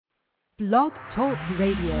Blog Talk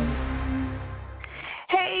Radio.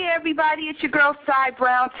 Hey everybody, it's your girl Cy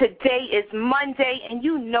Brown. Today is Monday, and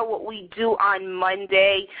you know what we do on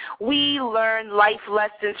Monday. We learn life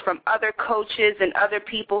lessons from other coaches and other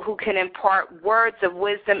people who can impart words of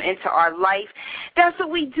wisdom into our life. That's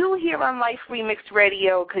what we do here on Life Remixed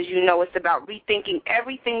Radio, because you know it's about rethinking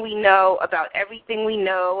everything we know, about everything we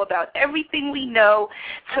know, about everything we know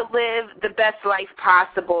to live the best life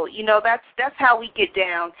possible. You know, that's how we get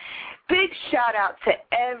down. Big shout out to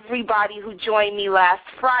everybody who joined me last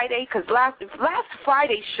Friday, because last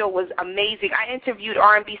Friday's show was amazing. I interviewed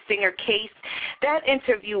R&B singer Case. That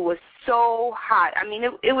interview was so hot. I mean,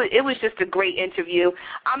 it was just a great interview.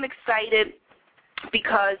 I'm excited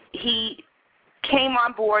because he came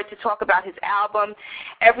on board to talk about his album.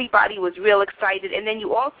 Everybody was real excited. And then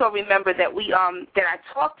you also remember that that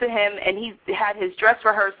I talked to him, and he had his dress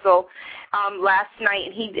rehearsal last night,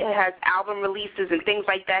 and he has album releases and things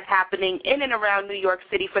like that happening in and around New York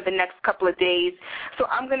City for the next couple of days. So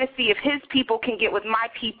I'm going to see if his people can get with my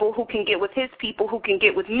people, who can get with his people, who can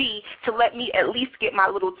get with me, to let me at least get my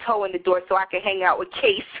little toe in the door so I can hang out with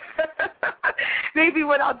Case. Maybe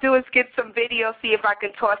what I'll do is get some video, see if I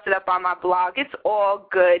can toss it up on my blog. It's all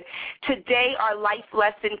good. Today our life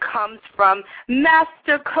lesson comes from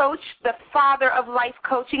Master Coach, the father of life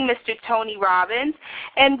coaching, Mr. Tony Robbins.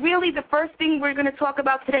 And really the first thing we're going to talk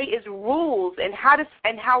about today is rules and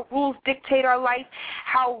how rules dictate our life,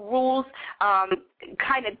 how rules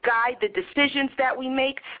kind of guide the decisions that we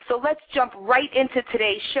make. So let's jump right into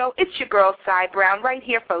today's show. It's your girl, Cy Brown, right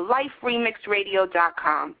here for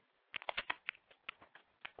LifeRemixedRadio.com.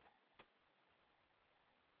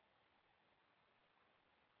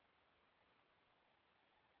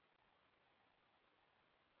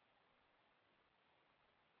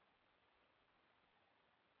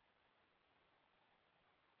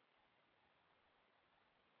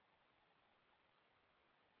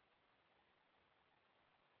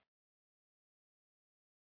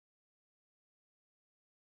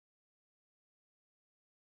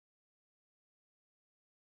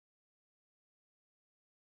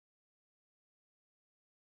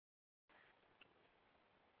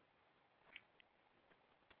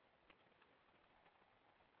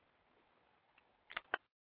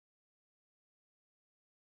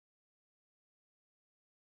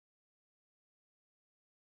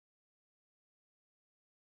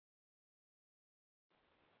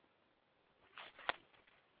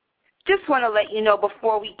 Just want to let you know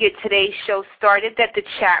before we get today's show started that the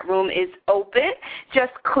chat room is open.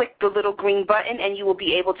 Just click the little green button and you will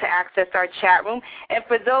be able to access our chat room. And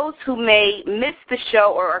for those who may miss the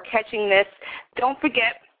show or are catching this, don't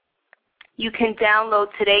forget you can download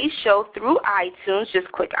today's show through iTunes.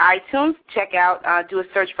 Just click iTunes, check out, do a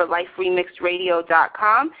search for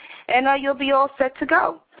LifeRemixedRadio.com, and you'll be all set to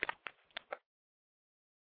go.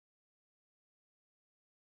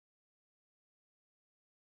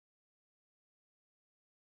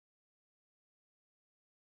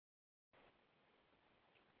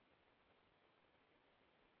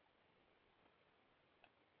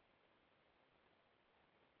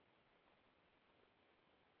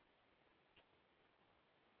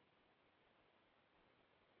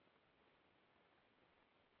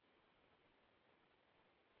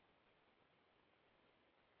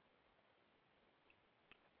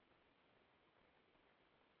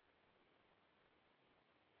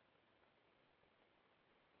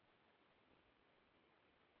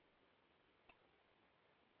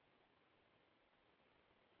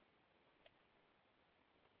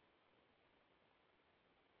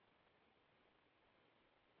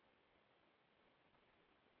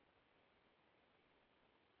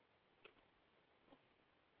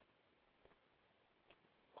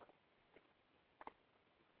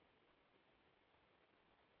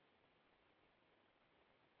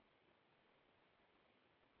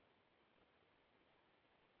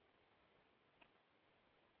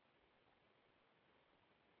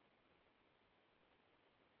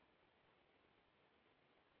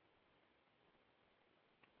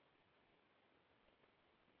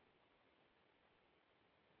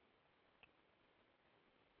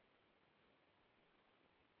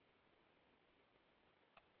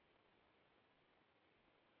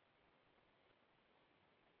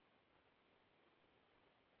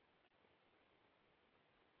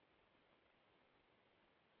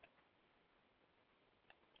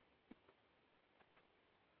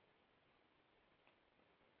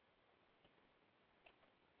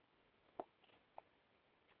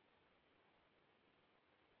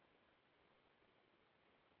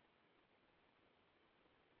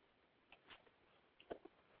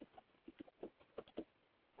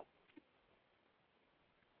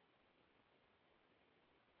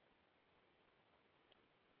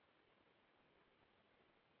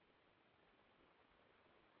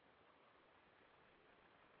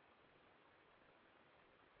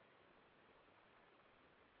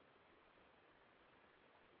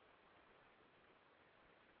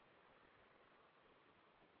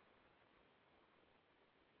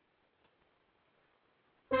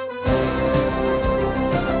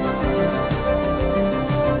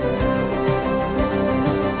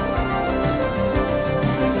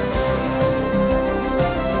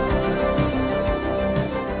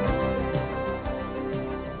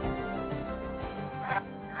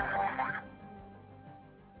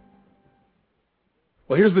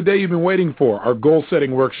 Well, here's the day you've been waiting for, our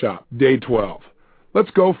goal-setting workshop, day 12.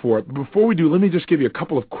 Let's go for it. But before we do, let me just give you a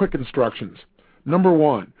couple of quick instructions. Number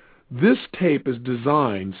one, this tape is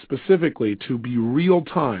designed specifically to be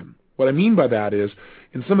real-time. What I mean by that is,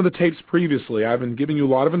 in some of the tapes previously, I've been giving you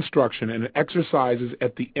a lot of instruction and exercises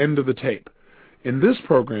at the end of the tape. In this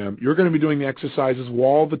program, you're going to be doing the exercises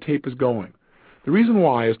while the tape is going. The reason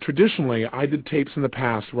why is traditionally I did tapes in the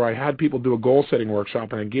past where I had people do a goal-setting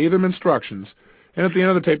workshop and I gave them instructions, and at the end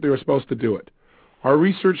of the tape they were supposed to do it. Our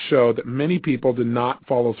research showed that many people did not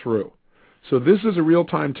follow through. So this is a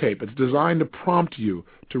real-time tape. It's designed to prompt you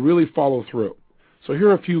to really follow through. So here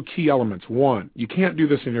are a few key elements. One, you can't do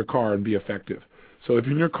this in your car and be effective. So if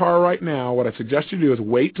you're in your car right now, what I suggest you do is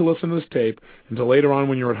wait to listen to this tape until later on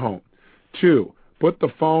when you're at home. Two, put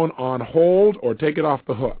the phone on hold or take it off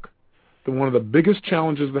the hook. One of the biggest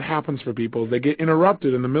challenges that happens for people is they get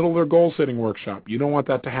interrupted in the middle of their goal-setting workshop. You don't want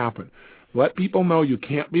that to happen. Let people know you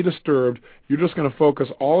can't be disturbed. You're just going to focus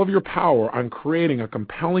all of your power on creating a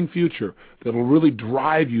compelling future that will really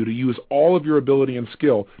drive you to use all of your ability and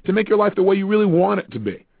skill to make your life the way you really want it to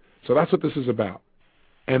be. So that's what this is about.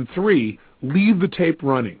 And three, leave the tape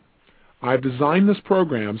running. I've designed this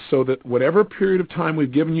program so that whatever period of time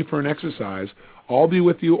we've given you for an exercise, I'll be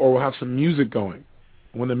with you or we'll have some music going.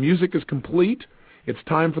 When the music is complete, it's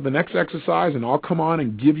time for the next exercise, and I'll come on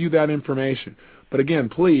and give you that information. But again,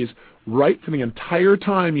 please, write for the entire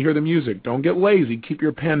time you hear the music. Don't get lazy. Keep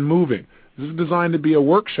your pen moving. This is designed to be a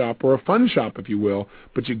workshop or a fun shop, if you will,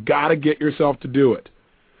 but you got to get yourself to do it.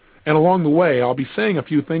 And along the way, I'll be saying a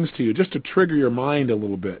few things to you just to trigger your mind a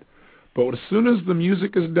little bit. But as soon as the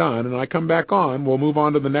music is done and I come back on, we'll move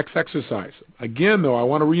on to the next exercise. Again, though, I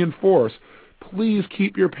want to reinforce, please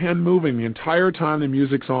keep your pen moving the entire time the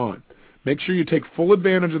music's on. Make sure you take full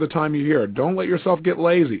advantage of the time you hear it. Don't let yourself get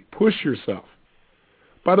lazy. Push yourself.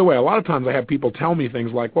 By the way, a lot of times I have people tell me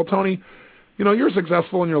things like, well, Tony, you're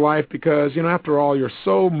successful in your life because, after all, you're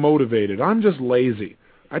so motivated. I'm just lazy.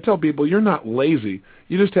 I tell people, you're not lazy.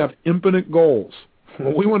 You just have infinite goals.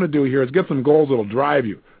 What we want to do here is get some goals that will drive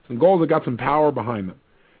you, some goals that got some power behind them.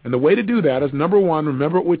 And the way to do that is, number one,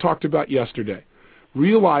 remember what we talked about yesterday.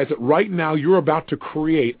 Realize that right now you're about to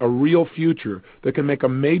create a real future that can make a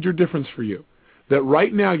major difference for you. That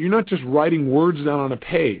right now you're not just writing words down on a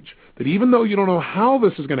page. That even though you don't know how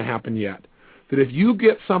this is going to happen yet, that if you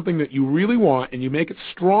get something that you really want and you make it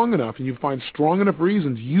strong enough and you find strong enough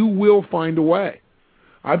reasons, you will find a way.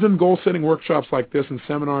 I've done goal-setting workshops like this and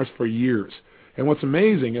seminars for years. And what's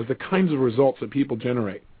amazing is the kinds of results that people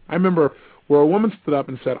generate. I remember where a woman stood up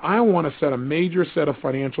and said, I want to set a major set of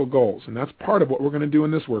financial goals, and that's part of what we're going to do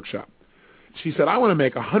in this workshop. She said, I want to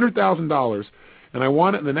make $100,000, and I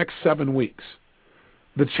want it in the next 7 weeks.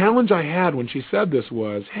 The challenge I had when she said this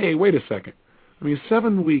was, hey, wait a second.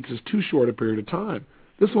 7 weeks is too short a period of time.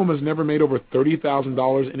 This woman has never made over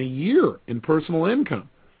 $30,000 in a year in personal income.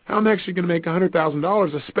 How next is she going to make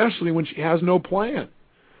 $100,000, especially when she has no plan?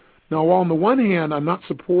 Now, while on the one hand, I'm not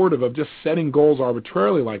supportive of just setting goals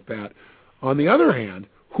arbitrarily like that, on the other hand,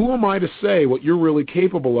 who am I to say what you're really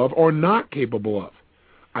capable of or not capable of?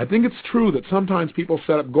 I think it's true that sometimes people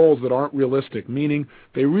set up goals that aren't realistic, meaning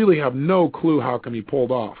they really have no clue how it can be pulled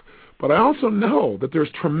off. But I also know that there's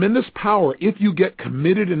tremendous power if you get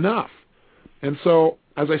committed enough. And so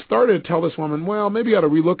as I started to tell this woman, well, maybe you ought to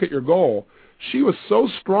relook at your goal, she was so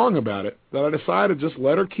strong about it that I decided to just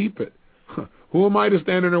let her keep it. Who am I to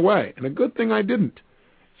stand in her way? And a good thing I didn't.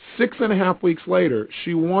 6.5 weeks later,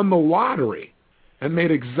 she won the lottery and made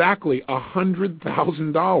exactly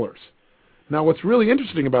 $100,000. Now, what's really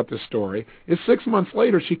interesting about this story is 6 months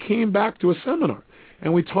later, she came back to a seminar,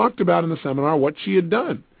 and we talked about in the seminar what she had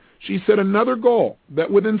done. She set another goal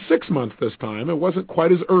that within 6 months this time, it wasn't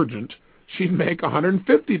quite as urgent, she'd make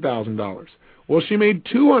 $150,000. Well, she made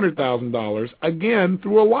 $200,000 again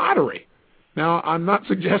through a lottery. Now, I'm not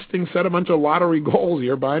suggesting set a bunch of lottery goals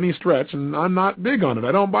here by any stretch, and I'm not big on it.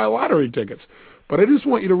 I don't buy lottery tickets. But I just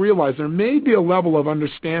want you to realize there may be a level of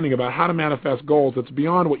understanding about how to manifest goals that's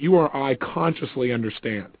beyond what you or I consciously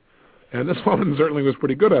understand. And this woman certainly was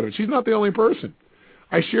pretty good at it. She's not the only person.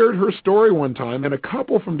 I shared her story one time, and a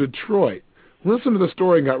couple from Detroit listened to the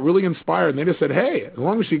story and got really inspired, and they just said, hey, as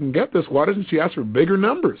long as she can get this, why doesn't she ask for bigger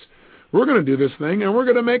numbers? We're going to do this thing, and we're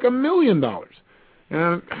going to make $1 million.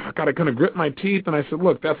 And I got to kind of grit my teeth, and I said,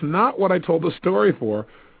 look, that's not what I told the story for.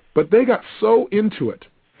 But they got so into it,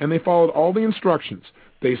 and they followed all the instructions.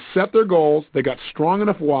 They set their goals, they got strong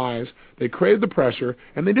enough whys, they created the pressure,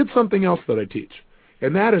 and they did something else that I teach.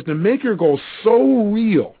 And that is to make your goals so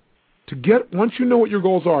real, to get, once you know what your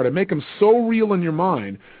goals are, to make them so real in your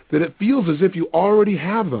mind that it feels as if you already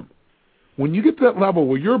have them. When you get to that level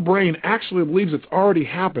where your brain actually believes it's already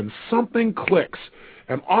happened, something clicks.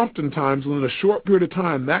 And oftentimes, within a short period of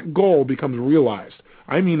time, that goal becomes realized.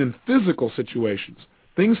 I mean in physical situations.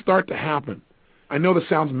 Things start to happen. I know this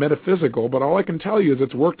sounds metaphysical, but all I can tell you is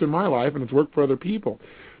it's worked in my life and it's worked for other people.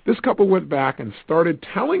 This couple went back and started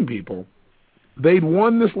telling people they'd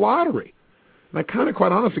won this lottery. And I kind of,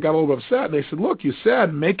 quite honestly, got a little upset. And they said, look, you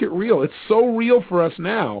said make it real. It's so real for us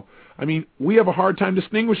now. I mean, we have a hard time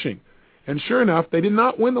distinguishing. And sure enough, they did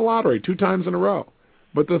not win the lottery 2 times in a row.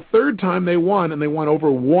 But the third time they won, and they won over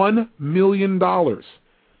 $1 million.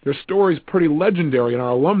 Their story is pretty legendary in our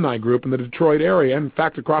alumni group in the Detroit area, and in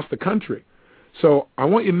fact, across the country. So I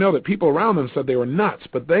want you to know that people around them said they were nuts,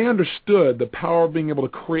 but they understood the power of being able to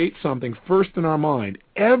create something first in our mind.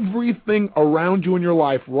 Everything around you in your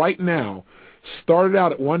life right now started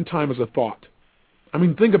out at one time as a thought. I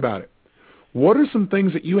mean, think about it. What are some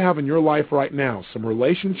things that you have in your life right now? Some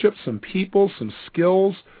relationships, some people, some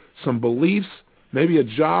skills, some beliefs, maybe a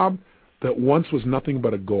job that once was nothing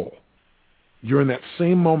but a goal. You're in that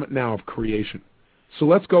same moment now of creation. So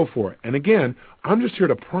let's go for it. And again, I'm just here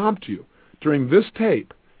to prompt you. During this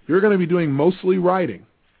tape, you're going to be doing mostly writing.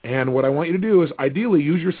 And what I want you to do is ideally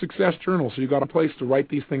use your success journal so you've got a place to write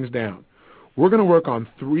these things down. We're going to work on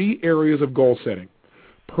 3 areas of goal setting.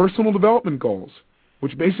 Personal development goals,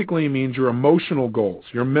 which basically means your emotional goals,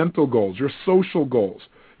 your mental goals, your social goals,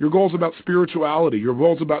 your goals about spirituality, your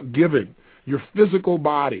goals about giving, your physical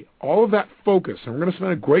body, all of that focus. And we're going to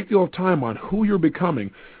spend a great deal of time on who you're becoming,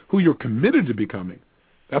 who you're committed to becoming.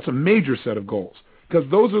 That's a major set of goals, because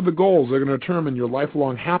those are the goals that are going to determine your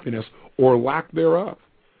lifelong happiness or lack thereof.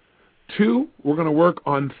 2, we're going to work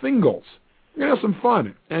on thing goals. We're going to have some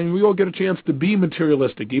fun, and we'll get a chance to be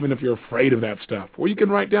materialistic, even if you're afraid of that stuff. Or you can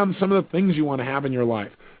write down some of the things you want to have in your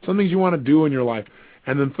life, some things you want to do in your life.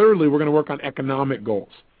 And then thirdly, we're going to work on economic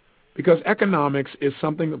goals, because economics is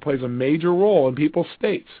something that plays a major role in people's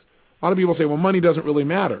states. A lot of people say, well, money doesn't really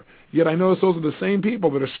matter. Yet I notice those are the same people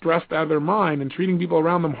that are stressed out of their mind and treating people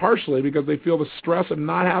around them harshly because they feel the stress of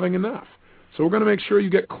not having enough. So we're going to make sure you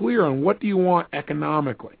get clear on what do you want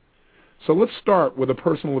economically. So let's start with the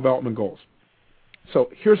personal development goals. So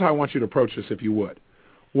here's how I want you to approach this, if you would.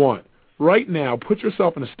 1, right now, put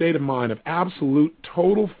yourself in a state of mind of absolute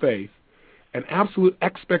total faith and absolute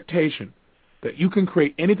expectation that you can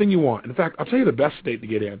create anything you want. In fact, I'll tell you the best state to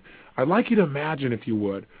get in. I'd like you to imagine, if you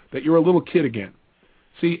would, that you're a little kid again.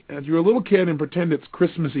 See, as you're a little kid and pretend it's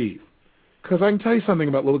Christmas Eve. Because I can tell you something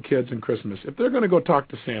about little kids and Christmas. If they're going to go talk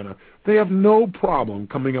to Santa, they have no problem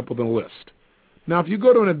coming up with a list. Now, if you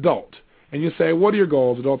go to an adult and you say, what are your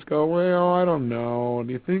goals? Adults go, well, I don't know.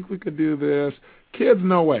 Do you think we could do this? Kids,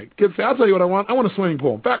 no way. Kids say, I'll tell you what I want. I want a swimming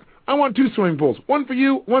pool. In fact, I want 2 swimming pools. One for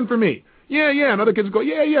you, one for me. Yeah. And other kids go,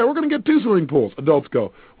 yeah, we're going to get 2 swimming pools. Adults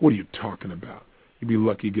go, what are you talking about? You'd be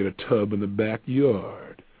lucky to get a tub in the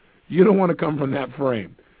backyard. You don't want to come from that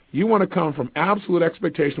frame. You want to come from absolute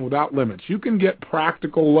expectation without limits. You can get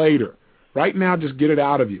practical later. Right now, just get it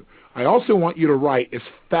out of you. I also want you to write as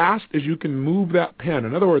fast as you can move that pen.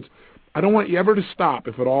 In other words, I don't want you ever to stop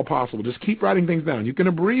if at all possible. Just keep writing things down. You can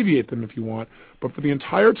abbreviate them if you want, but for the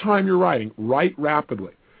entire time you're writing, write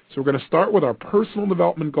rapidly. So we're going to start with our personal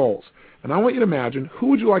development goals. And I want you to imagine, who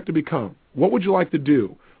would you like to become? What would you like to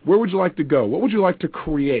do? Where would you like to go? What would you like to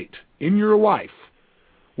create in your life?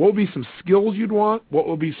 What would be some skills you'd want? What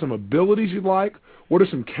would be some abilities you'd like? What are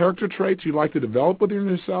some character traits you'd like to develop within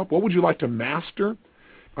yourself? What would you like to master?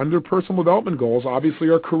 Under personal development goals, obviously,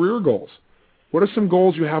 are career goals. What are some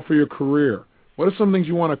goals you have for your career? What are some things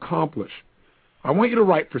you want to accomplish? I want you to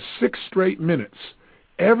write for 6 straight minutes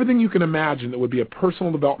everything you can imagine that would be a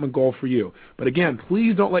personal development goal for you. But again,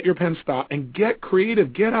 please don't let your pen stop and get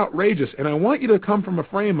creative, get outrageous. And I want you to come from a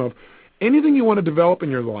frame of anything you want to develop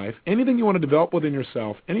in your life, anything you want to develop within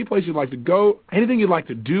yourself, any place you'd like to go, anything you'd like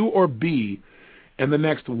to do or be in the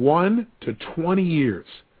next 1 to 20 years.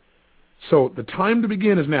 So the time to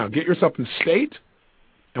begin is now. Get yourself in state.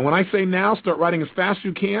 And when I say now, start writing as fast as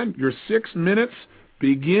you can. Your 6 minutes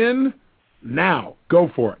begin now.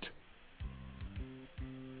 Go for it.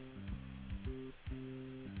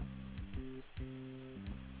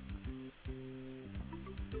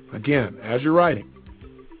 Again, as you're writing,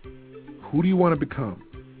 who do you want to become?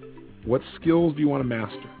 What skills do you want to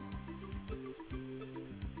master?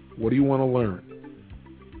 What do you want to learn?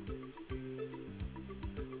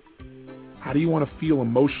 How do you want to feel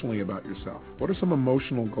emotionally about yourself? What are some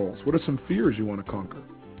emotional goals? What are some fears you want to conquer?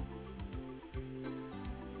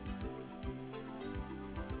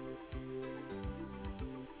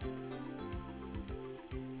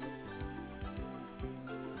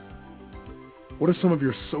 What are some of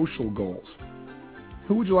your social goals?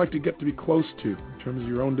 Who would you like to get to be close to in terms of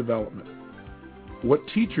your own development? What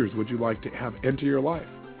teachers would you like to have enter your life?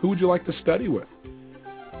 Who would you like to study with?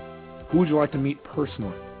 Who would you like to meet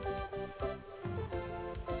personally?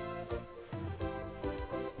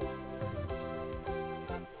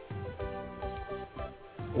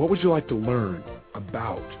 What would you like to learn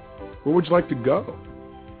about? Where would you like to go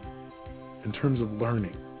in terms of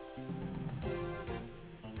learning?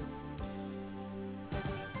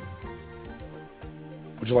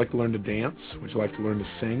 Would you like to learn to dance? Would you like to learn to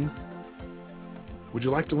sing? Would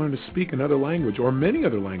you like to learn to speak another language or many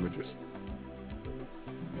other languages?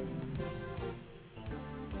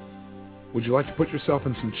 Would you like to put yourself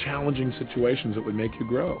in some challenging situations that would make you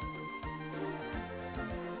grow?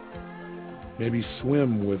 Maybe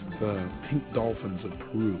swim with the pink dolphins of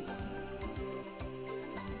Peru.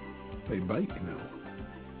 They bite, you know.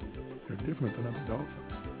 They're different than other dolphins.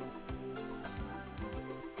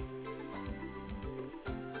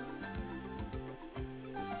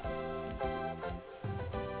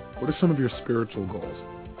 What are some of your spiritual goals?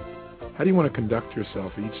 How do you want to conduct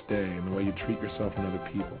yourself each day and the way you treat yourself and other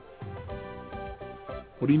people?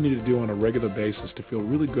 What do you need to do on a regular basis to feel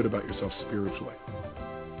really good about yourself spiritually?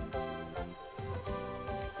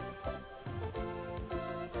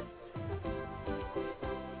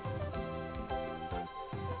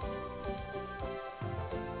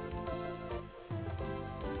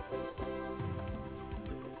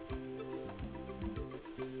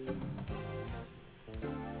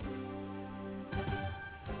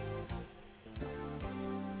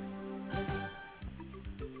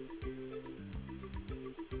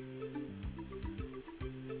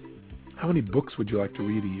 How many books would you like to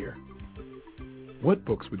read a year? What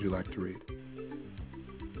books would you like to read?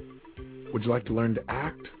 Would you like to learn to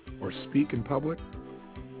act or speak in public?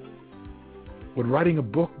 Would writing a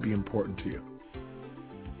book be important to you?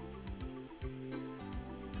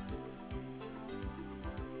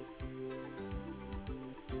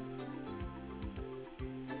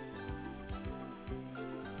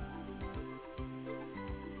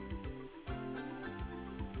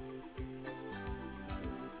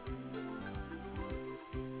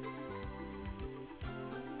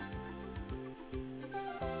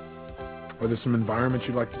 Are there some environments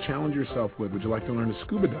you'd like to challenge yourself with? Would you like to learn to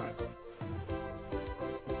scuba dive?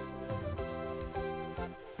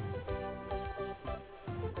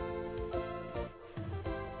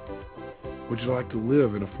 Would you like to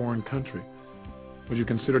live in a foreign country? Would you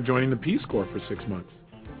consider joining the Peace Corps for 6 months?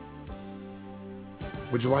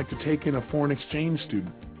 Would you like to take in a foreign exchange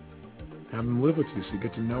student? Have them live with you so you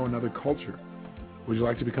get to know another culture? Would you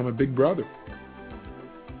like to become a big brother?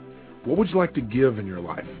 What would you like to give in your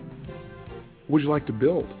life? What would you like to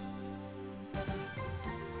build?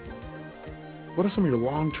 What are some of your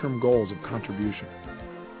long-term goals of contribution?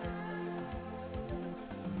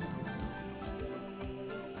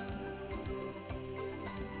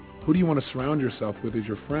 Who do you want to surround yourself with as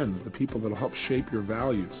your friends, the people that will help shape your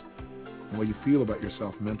values and what you feel about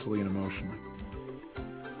yourself mentally and emotionally?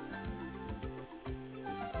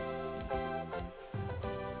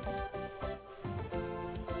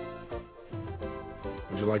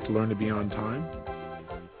 Would you like to learn to be on time,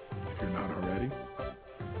 if you're not already?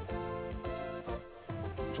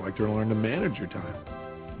 Would you like to learn to manage your time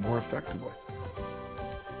more effectively?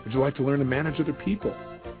 Would you like to learn to manage other people?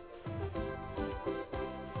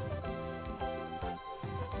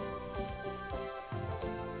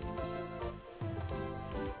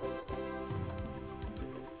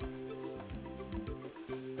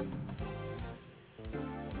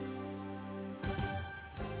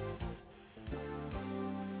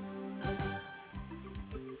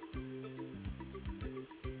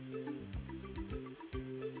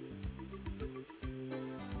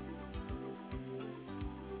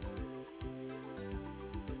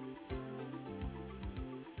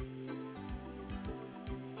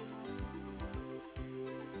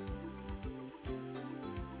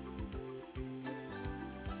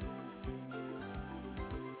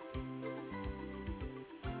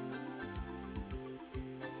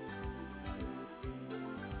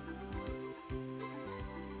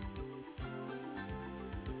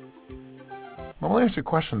 Well, let me ask you a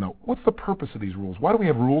question, though. What's the purpose of these rules? Why do we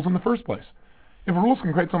have rules in the first place? If rules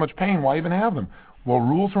can create so much pain, why even have them? Well,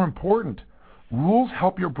 rules are important. Rules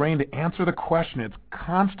help your brain to answer the question it's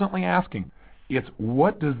constantly asking. It's,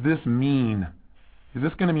 what does this mean? Is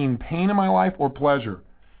this going to mean pain in my life or pleasure?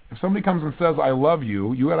 If somebody comes and says, I love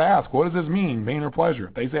you, you got to ask, what does this mean, pain or pleasure?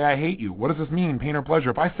 If they say, I hate you, what does this mean, pain or pleasure?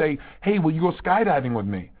 If I say, hey, will you go skydiving with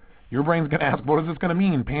me? Your brain's going to ask, what is this going to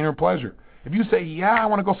mean, pain or pleasure? If you say, yeah, I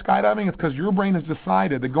want to go skydiving, it's because your brain has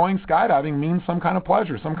decided that going skydiving means some kind of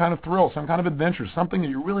pleasure, some kind of thrill, some kind of adventure, something that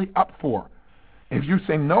you're really up for. If you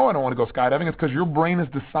say, no, I don't want to go skydiving, it's because your brain has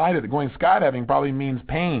decided that going skydiving probably means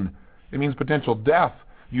pain. It means potential death.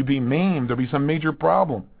 You'd be maimed. There'll be some major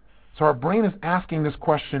problem. So our brain is asking this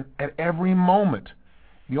question at every moment.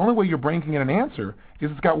 The only way your brain can get an answer is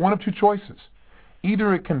it's got one of two choices.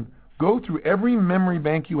 Either it can go through every memory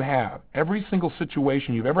bank you have, every single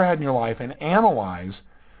situation you've ever had in your life, and analyze,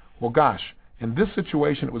 well, gosh, in this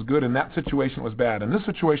situation it was good, in that situation it was bad. In this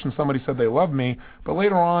situation somebody said they loved me, but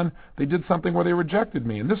later on they did something where they rejected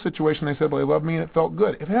me. In this situation they said they loved me and it felt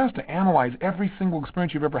good. If it has to analyze every single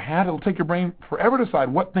experience you've ever had, it'll take your brain forever to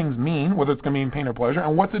decide what things mean, whether it's going to mean pain or pleasure,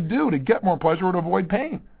 and what to do to get more pleasure or to avoid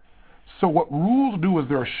pain. So what rules do is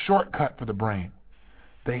they're a shortcut for the brain.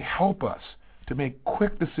 They help us to make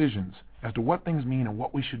quick decisions as to what things mean and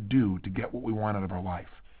what we should do to get what we want out of our life.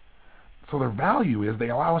 So their value is they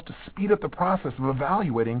allow us to speed up the process of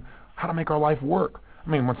evaluating how to make our life work. I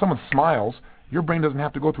mean, when someone smiles, your brain doesn't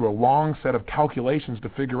have to go through a long set of calculations to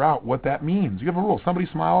figure out what that means. You have a rule. Somebody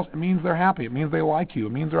smiles, it means they're happy. It means they like you.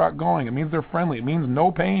 It means they're outgoing. It means they're friendly. It means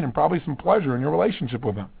no pain and probably some pleasure in your relationship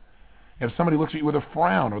with them. If somebody looks at you with a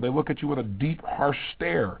frown or they look at you with a deep, harsh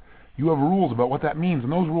stare, you have rules about what that means,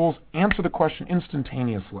 and those rules answer the question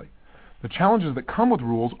instantaneously. The challenges that come with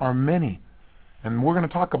rules are many, and we're going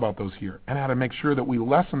to talk about those here and how to make sure that we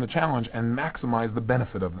lessen the challenge and maximize the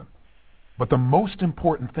benefit of them. But the most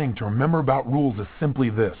important thing to remember about rules is simply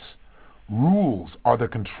this. Rules are the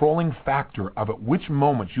controlling factor of at which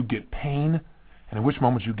moments you get pain and at which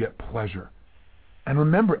moments you get pleasure. And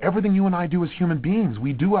remember, everything you and I do as human beings,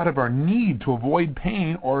 we do out of our need to avoid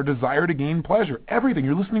pain or a desire to gain pleasure. Everything.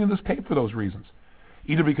 You're listening to this tape for those reasons.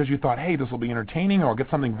 Either because you thought, hey, this will be entertaining, or I'll get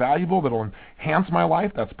something valuable that will enhance my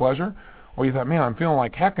life, that's pleasure. Or you thought, man, I'm feeling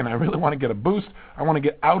like heck and I really want to get a boost. I want to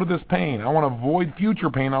get out of this pain. I want to avoid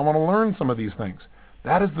future pain. I want to learn some of these things.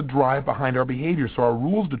 That is the drive behind our behavior. So our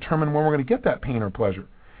rules determine when we're going to get that pain or pleasure.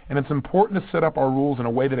 And it's important to set up our rules in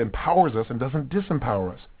a way that empowers us and doesn't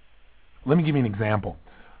disempower us. Let me give you an example.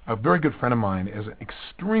 A very good friend of mine is an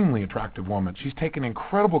extremely attractive woman. She's taken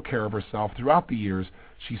incredible care of herself throughout the years.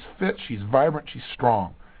 She's fit, she's vibrant, she's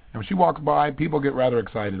strong. And when she walks by, people get rather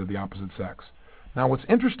excited of the opposite sex. Now what's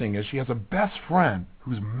interesting is she has a best friend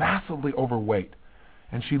who's massively overweight.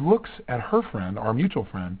 And she looks at her friend, our mutual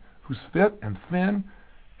friend, who's fit and thin,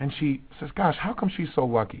 and she says, gosh, how come she's so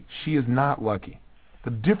lucky? She is not lucky.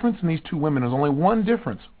 The difference in these two women is only one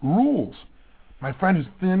difference: rules. My friend who's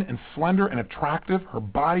thin and slender and attractive, her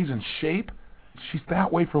body's in shape, she's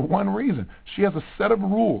that way for one reason. She has a set of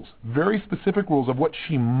rules, very specific rules of what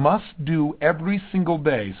she must do every single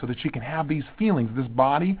day so that she can have these feelings, this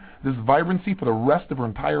body, this vibrancy for the rest of her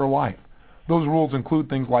entire life. Those rules include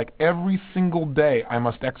things like every single day I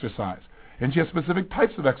must exercise. And she has specific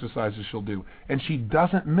types of exercises she'll do, and she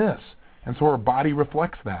doesn't miss. And so her body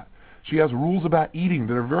reflects that. She has rules about eating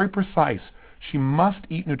that are very precise. She must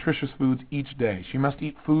eat nutritious foods each day. She must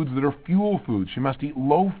eat foods that are fuel foods. She must eat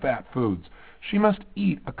low-fat foods. She must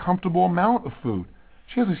eat a comfortable amount of food.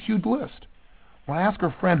 She has this huge list. When I ask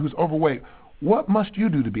her friend who's overweight, what must you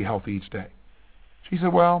do to be healthy each day? She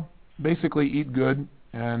said, well, basically eat good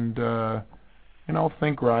and,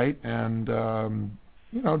 think right and,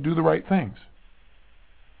 do the right things.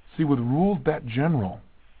 See, with rules that general,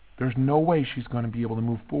 there's no way she's going to be able to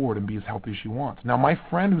move forward and be as healthy as she wants. Now, my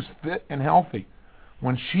friend who's fit and healthy,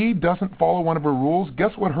 when she doesn't follow one of her rules,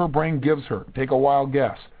 guess what her brain gives her? Take a wild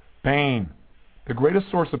guess. Pain. The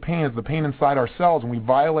greatest source of pain is the pain inside ourselves when we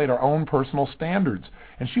violate our own personal standards.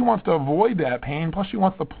 And she wants to avoid that pain, plus she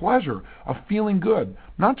wants the pleasure of feeling good.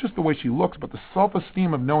 Not just the way she looks, but the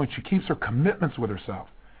self-esteem of knowing she keeps her commitments with herself.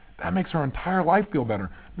 That makes her entire life feel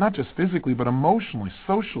better, not just physically, but emotionally,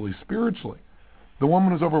 socially, spiritually. The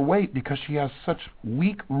woman is overweight because she has such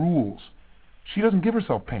weak rules. She doesn't give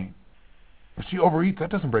herself pain. If she overeats,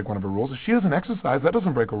 that doesn't break one of her rules. If she doesn't exercise, that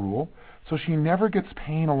doesn't break a rule. So she never gets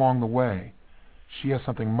pain along the way. She has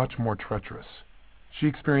something much more treacherous. She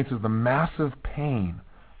experiences the massive pain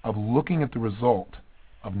of looking at the result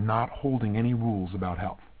of not holding any rules about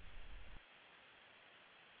health.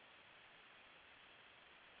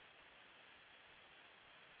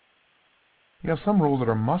 You have some rules that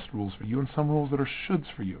are must rules for you and some rules that are shoulds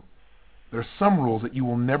for you. There are some rules that you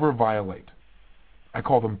will never violate. I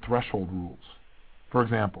call them threshold rules. For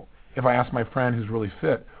example, if I ask my friend who's really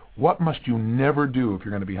fit, what must you never do if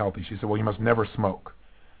you're going to be healthy? She said, well, you must never smoke.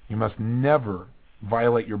 You must never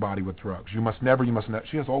violate your body with drugs. You must never.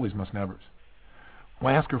 She has all these must nevers.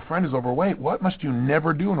 When I ask her friend who's overweight, what must you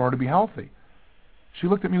never do in order to be healthy? She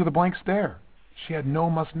looked at me with a blank stare. She had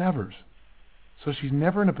no must nevers. So she's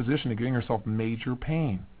never in a position of getting herself major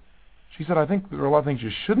pain. She said, I think there are a lot of things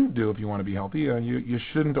you shouldn't do if you want to be healthy. You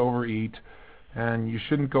shouldn't overeat, and you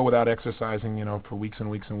shouldn't go without exercising, for weeks and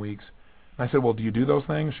weeks and weeks. And I said, well, do you do those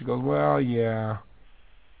things? She goes, well, yeah.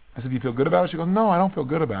 I said, do you feel good about it? She goes, no, I don't feel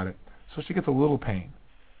good about it. So she gets a little pain,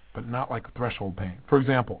 but not like threshold pain. For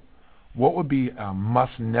example, what would be a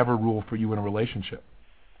must-never rule for you in a relationship?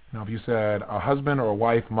 Now, if you said a husband or a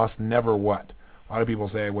wife must never what? A lot of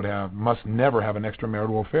people say must never have an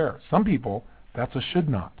extramarital affair. Some people, that's a should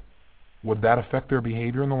not. Would that affect their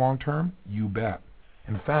behavior in the long term? You bet.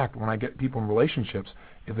 In fact, when I get people in relationships,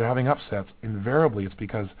 if they're having upsets, invariably it's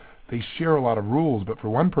because they share a lot of rules, but for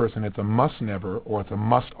one person it's a must never or it's a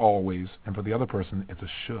must always, and for the other person it's a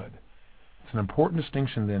should. It's an important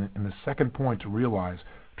distinction then in the second point to realize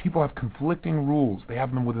people have conflicting rules. They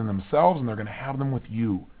have them within themselves and they're going to have them with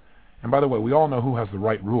you. And by the way, we all know who has the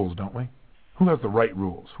right rules, don't we? Who has the right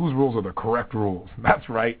rules? Whose rules are the correct rules? That's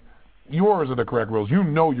right. Yours are the correct rules. You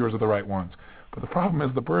know yours are the right ones. But the problem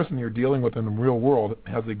is the person you're dealing with in the real world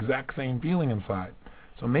has the exact same feeling inside.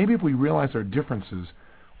 So maybe if we realize our differences,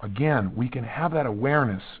 again, we can have that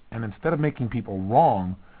awareness, and instead of making people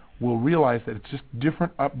wrong, we'll realize that it's just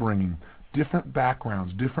different upbringing, different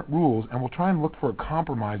backgrounds, different rules, and we'll try and look for a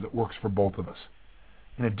compromise that works for both of us.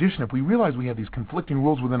 In addition, if we realize we have these conflicting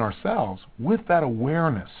rules within ourselves, with that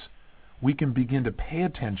awareness, we can begin to pay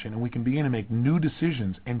attention and we can begin to make new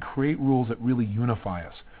decisions and create rules that really unify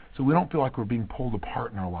us. So we don't feel like we're being pulled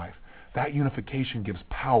apart in our life. That unification gives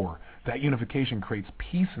power. That unification creates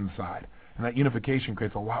peace inside. And that unification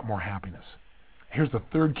creates a lot more happiness. Here's the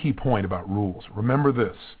third key point about rules. Remember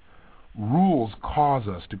this. Rules cause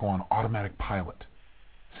us to go on automatic pilot.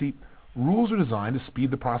 See, rules are designed to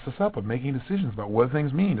speed the process up of making decisions about what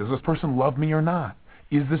things mean. Does this person love me or not?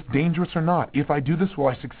 Is this dangerous or not? If I do this, will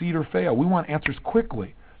I succeed or fail? We want answers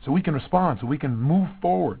quickly so we can respond, so we can move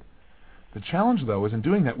forward. The challenge, though, is in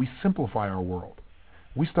doing that, we simplify our world.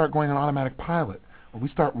 We start going on automatic pilot, or we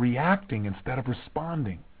start reacting instead of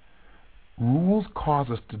responding. Rules cause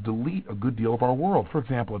us to delete a good deal of our world. For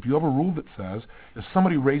example, if you have a rule that says, if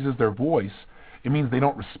somebody raises their voice, it means they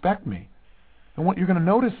don't respect me. And what you're going to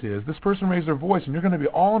notice is this person raised their voice, and you're going to be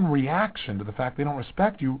all in reaction to the fact they don't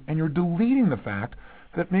respect you, and you're deleting the fact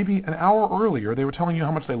that maybe an hour earlier they were telling you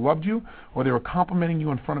how much they loved you, or they were complimenting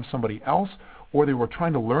you in front of somebody else, or they were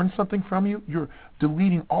trying to learn something from you. You're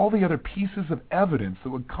deleting all the other pieces of evidence that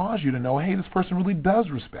would cause you to know, hey, this person really does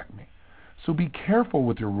respect me. So be careful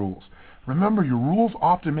with your rules. Remember, your rules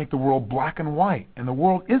often make the world black and white, and the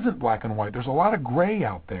world isn't black and white. There's a lot of gray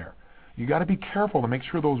out there. You got to be careful to make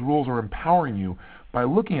sure those rules are empowering you by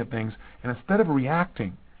looking at things, and instead of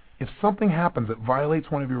reacting, if something happens that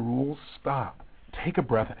violates one of your rules, stop. Take a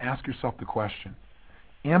breath and ask yourself the question,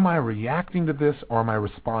 am I reacting to this or am I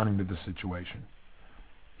responding to this situation?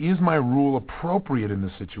 Is my rule appropriate in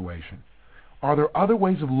this situation? Are there other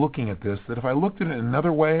ways of looking at this that if I looked at it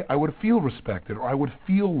another way, I would feel respected, or I would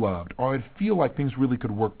feel loved, or I'd feel like things really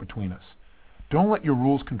could work between us? Don't let your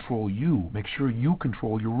rules control you. Make sure you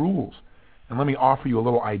control your rules. And let me offer you a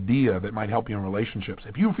little idea that might help you in relationships.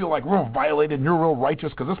 If you feel like real violated and you're real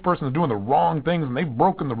righteous because this person is doing the wrong things and they've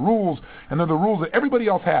broken the rules and they're the rules that everybody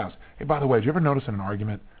else has. Hey, by the way, did you ever notice in an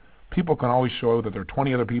argument, people can always show that there are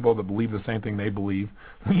 20 other people that believe the same thing they believe?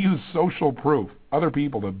 We use social proof, other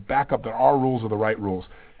people to back up that our rules are the right rules.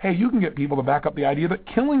 Hey, you can get people to back up the idea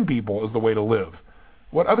that killing people is the way to live.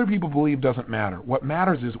 What other people believe doesn't matter. What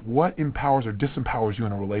matters is what empowers or disempowers you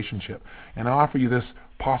in a relationship. And I offer you this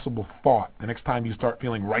possible thought the next time you start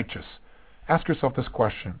feeling righteous. Ask yourself this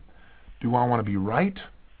question. Do I want to be right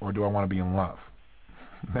or do I want to be in love?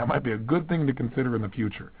 That might be a good thing to consider in the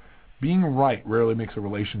future. Being right rarely makes a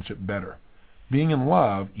relationship better. Being in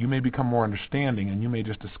love, you may become more understanding and you may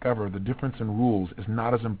just discover the difference in rules is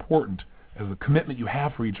not as important as the commitment you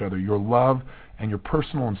have for each other, your love, and your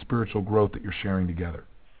personal and spiritual growth that you're sharing together.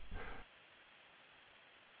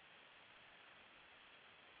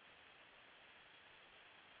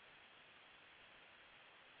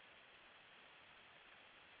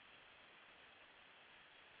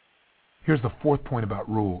 Here's the fourth point about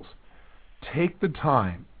rules. Take the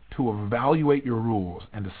time to evaluate your rules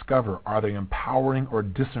and discover, are they empowering or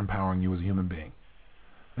disempowering you as a human being?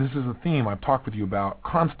 This is a theme I've talked with you about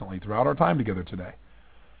constantly throughout our time together today.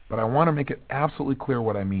 But I want to make it absolutely clear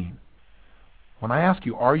what I mean. When I ask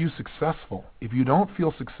you, are you successful? If you don't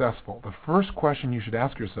feel successful, the first question you should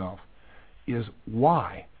ask yourself is,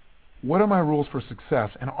 why? What are my rules for success,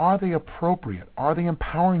 and are they appropriate? Are they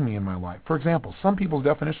empowering me in my life? For example, some people's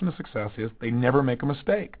definition of success is they never make a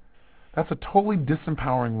mistake. That's a totally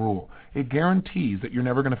disempowering rule. It guarantees that you're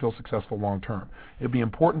never going to feel successful long term. It'd be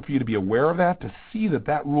important for you to be aware of that, to see that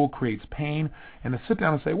that rule creates pain, and to sit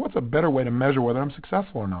down and say, what's a better way to measure whether I'm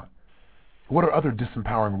successful or not? What are other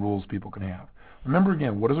disempowering rules people can have? Remember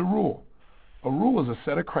again, what is a rule? A rule is a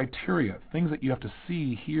set of criteria, things that you have to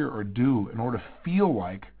see, hear, or do in order to feel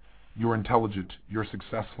like you're intelligent, you're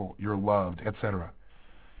successful, you're loved, etc.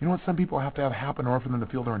 You know what some people have to have happen in order for them to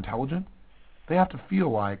feel they're intelligent? They have to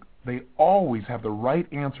feel like they always have the right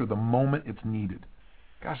answer the moment it's needed.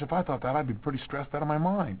 Gosh, if I thought that, I'd be pretty stressed out of my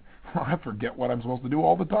mind. Well, I forget what I'm supposed to do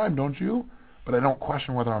all the time, don't you? But I don't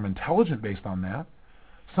question whether I'm intelligent based on that.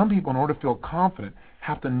 Some people, in order to feel confident,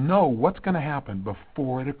 have to know what's going to happen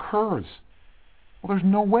before it occurs. Well, there's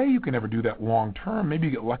no way you can ever do that long term. Maybe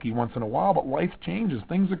you get lucky once in a while, but life changes.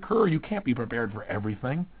 Things occur. You can't be prepared for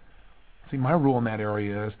everything. See, my rule in that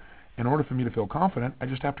area is, in order for me to feel confident, I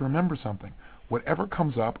just have to remember something. Whatever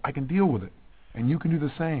comes up, I can deal with it. And you can do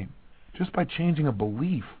the same. Just by changing a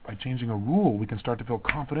belief, by changing a rule, we can start to feel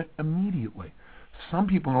confident immediately. Some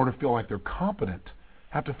people, in order to feel like they're competent,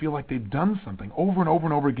 have to feel like they've done something over and over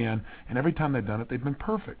and over again, and every time they've done it, they've been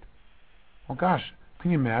perfect. Well, gosh,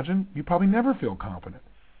 can you imagine? You probably never feel confident.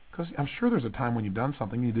 Because I'm sure there's a time when you've done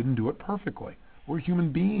something and you didn't do it perfectly. We're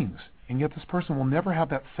human beings. And yet this person will never have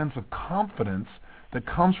that sense of confidence that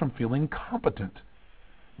comes from feeling competent.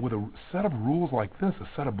 With a set of rules like this, a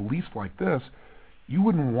set of beliefs like this, you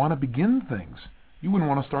wouldn't want to begin things. You wouldn't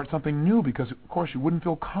want to start something new because, of course, you wouldn't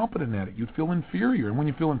feel competent at it. You'd feel inferior. And when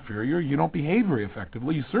you feel inferior, you don't behave very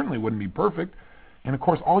effectively. You certainly wouldn't be perfect. And, of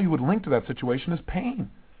course, all you would link to that situation is pain.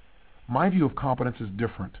 My view of competence is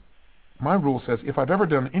different. My rule says if I've ever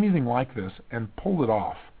done anything like this and pulled it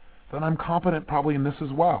off, then I'm competent probably in this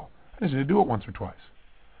as well. I just need to do it once or twice.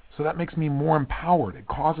 So that makes me more empowered. It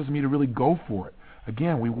causes me to really go for it.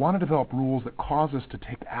 Again, we want to develop rules that cause us to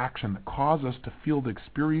take action, that cause us to feel the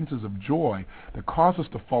experiences of joy, that cause us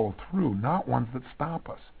to follow through, not ones that stop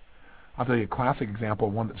us. I'll tell you a classic example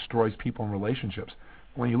of one that destroys people in relationships.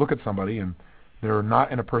 When you look at somebody and they're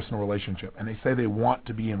not in a personal relationship and they say they want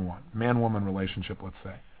to be in one, man-woman relationship, let's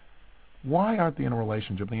say. Why aren't they in a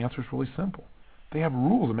relationship? The answer is really simple. They have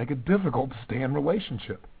rules that make it difficult to stay in a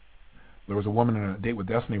relationship. There was a woman in a Date with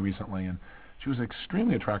Destiny recently, and she was an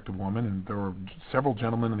extremely attractive woman, and there were several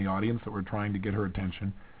gentlemen in the audience that were trying to get her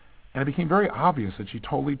attention. And it became very obvious that she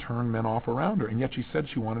totally turned men off around her, and yet she said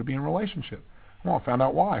she wanted to be in a relationship. Well, I found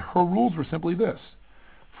out why. Her rules were simply this.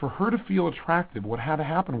 For her to feel attractive, what had to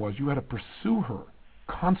happen was you had to pursue her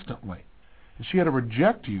constantly. And she had to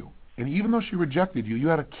reject you. And even though she rejected you, you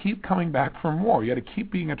had to keep coming back for more. You had to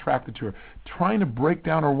keep being attracted to her, trying to break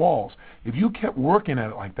down her walls. If you kept working at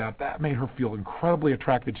it like that, that made her feel incredibly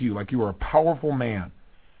attracted to you, like you were a powerful man.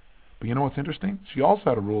 But you know what's interesting? She also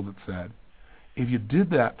had a rule that said, if you did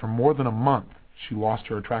that for more than a month, she lost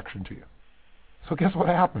her attraction to you. So guess what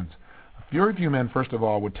happens? Very few men, first of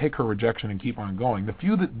all, would take her rejection and keep on going. The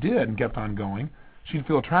few that did and kept on going, she'd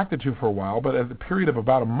feel attracted to for a while, but at the period of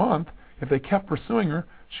about a month, if they kept pursuing her,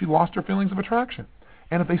 she lost her feelings of attraction.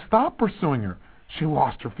 And if they stopped pursuing her, she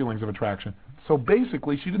lost her feelings of attraction. So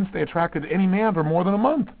basically, she didn't stay attracted to any man for more than a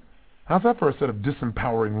month. How's that for a set of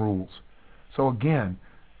disempowering rules? So again,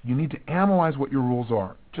 you need to analyze what your rules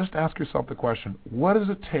are. Just ask yourself the question, what does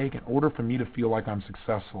it take in order for me to feel like I'm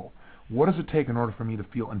successful? What does it take in order for me to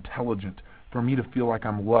feel intelligent, for me to feel like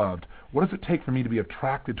I'm loved? What does it take for me to be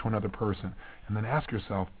attracted to another person? And then ask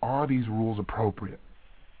yourself, are these rules appropriate?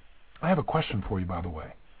 I have a question for you, by the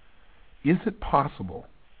way. Is it possible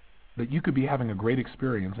that you could be having a great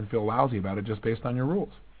experience and feel lousy about it just based on your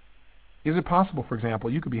rules? Is it possible, for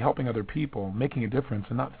example, you could be helping other people, making a difference,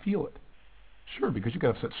 and not feel it? Sure, because you've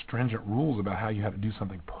got to set stringent rules about how you have to do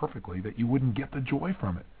something perfectly that you wouldn't get the joy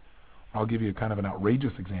from it. I'll give you kind of an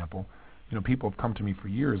outrageous example. You know, people have come to me for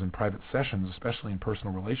years in private sessions, especially in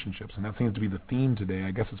personal relationships, and that seems to be the theme today.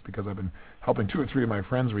 I guess it's because I've been helping 2 or 3 of my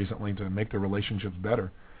friends recently to make their relationships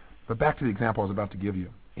better. But back to the example I was about to give you.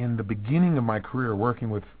 In the beginning of my career working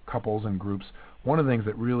with couples and groups, one of the things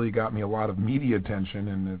that really got me a lot of media attention,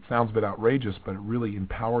 and it sounds a bit outrageous, but it really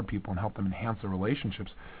empowered people and helped them enhance their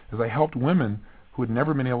relationships, is I helped women who had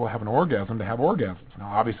never been able to have an orgasm to have orgasms.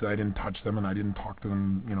 Now, obviously, I didn't touch them and I didn't talk to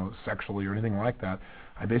them, sexually or anything like that.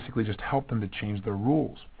 I basically just helped them to change their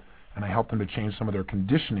rules, and I helped them to change some of their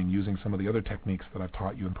conditioning using some of the other techniques that I've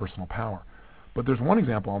taught you in Personal Power. But there's one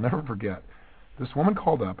example I'll never forget. This woman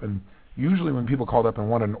called up, and usually when people called up and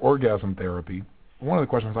wanted an orgasm therapy, one of the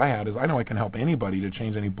questions I had is, I know I can help anybody to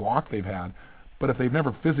change any block they've had, but if they've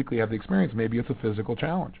never physically had the experience, maybe it's a physical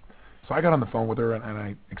challenge. So I got on the phone with her, and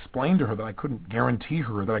I explained to her that I couldn't guarantee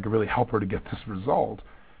her that I could really help her to get this result.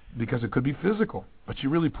 because it could be physical. But she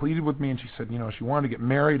really pleaded with me, and she said, she wanted to get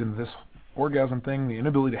married, and this orgasm thing, the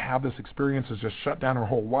inability to have this experience has just shut down her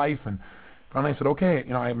whole life. And finally I said, okay,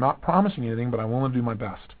 I'm not promising anything, but I'm willing to do my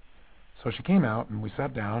best. So she came out, and we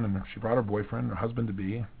sat down, and she brought her boyfriend, her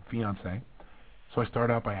husband-to-be, fiancé. So I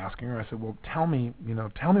started out by asking her, I said, well, tell me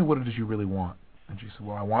what it is you really want. And she said,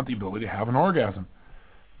 well, I want the ability to have an orgasm.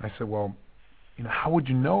 And I said, well, how would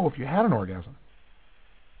you know if you had an orgasm?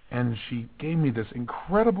 And she gave me this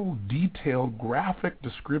incredible, detailed, graphic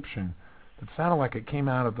description that sounded like it came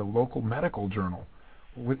out of the local medical journal,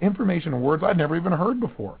 with information and words I'd never even heard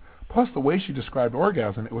before. Plus, the way she described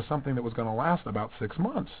orgasm, it was something that was going to last about 6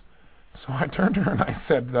 months. So I turned to her and I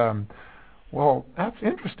said, well, that's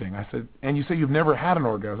interesting. I said, and you say you've never had an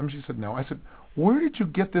orgasm? She said, no. I said, where did you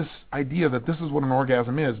get this idea that this is what an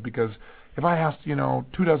orgasm is? Because if I asked,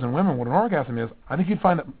 24 women what an orgasm is, I think you'd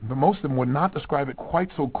find that most of them would not describe it quite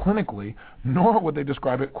so clinically, nor would they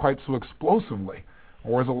describe it quite so explosively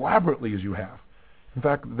or as elaborately as you have. In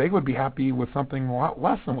fact, they would be happy with something a lot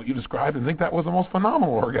less than what you described and think that was the most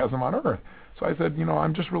phenomenal orgasm on earth. So I said,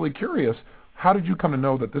 I'm just really curious, how did you come to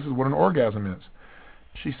know that this is what an orgasm is?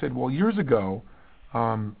 She said, well, years ago,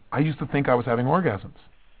 I used to think I was having orgasms.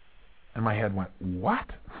 And my head went, what?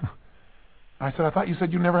 I said, I thought you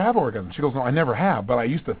said you never have orgasms. She goes, no, I never have, but I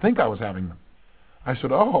used to think I was having them. I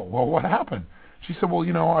said, oh, well, what happened? She said, well,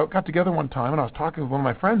 I got together one time and I was talking with one of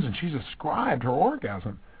my friends and she described her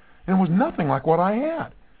orgasm. And it was nothing like what I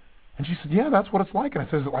had. And she said, yeah, that's what it's like. And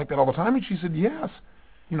I said, is it like that all the time? And she said, yes.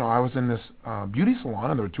 I was in this beauty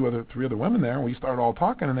salon and there were 3 other women there and we started all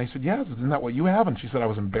talking and they said, yes, isn't that what you have? And she said, I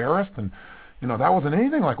was embarrassed and, that wasn't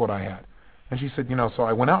anything like what I had. And she said, so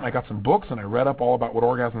I went out and I got some books and I read up all about what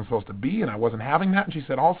orgasm is supposed to be and I wasn't having that. And she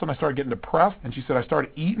said, all of a sudden I started getting depressed. And she said, I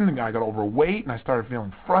started eating and I got overweight and I started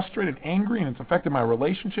feeling frustrated and angry and it's affected my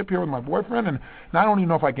relationship here with my boyfriend. And I don't even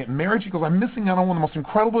know if I get married. She goes, I'm missing out on one of the most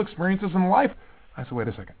incredible experiences in life. I said, wait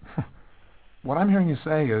a second. What I'm hearing you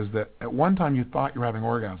say is that at one time you thought you were having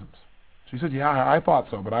orgasms. She said, yeah, I thought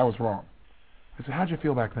so, but I was wrong. I said, how'd you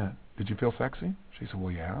feel back then? Did you feel sexy? She said,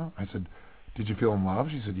 well, yeah. I said, did you feel in love?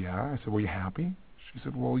 She said, yeah. I said, were you happy? She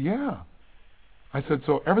said, well, yeah. I said,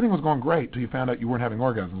 so everything was going great till you found out you weren't having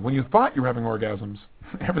orgasms. When you thought you were having orgasms,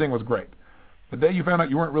 everything was great. The day you found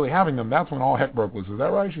out you weren't really having them, that's when all heck broke loose. Is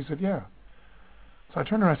that right? She said, yeah. So I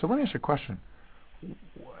turned to her and I said, let me ask you a question.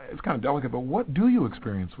 It's kind of delicate, but what do you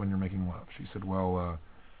experience when you're making love? She said, well,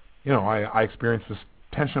 I experience this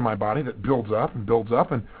tension in my body that builds up,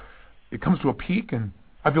 and it comes to a peak, and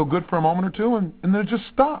I feel good for a moment or two, and then it just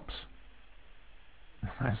stops.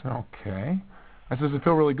 I said, okay. I said, does it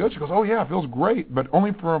feel really good? She goes, oh, yeah, it feels great, but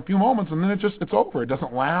only for a few moments, and then it's over. It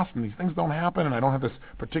doesn't last, and these things don't happen, and I don't have this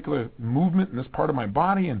particular movement in this part of my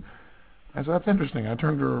body. And I said, that's interesting. I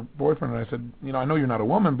turned to her boyfriend, and I said, I know you're not a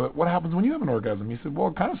woman, but what happens when you have an orgasm? He said, well,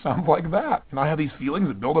 it kind of sounds like that. And I have these feelings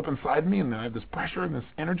that build up inside me, and I have this pressure and this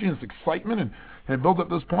energy and this excitement, and it builds up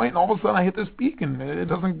to this point, and all of a sudden I hit this peak, and it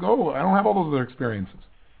doesn't go. I don't have all those other experiences.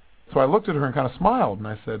 So I looked at her and kind of smiled, and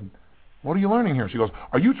I said, what are you learning here? She goes,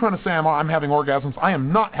 are you trying to say I'm having orgasms? I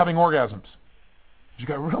am not having orgasms. She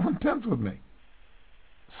got real intense with me.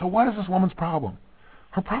 So what is this woman's problem?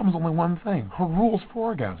 Her problem is only one thing, her rules for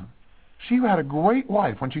orgasm. She had a great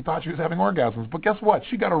life when she thought she was having orgasms, but guess what?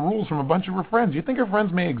 She got her rules from a bunch of her friends. You think her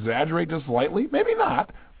friends may exaggerate just slightly? Maybe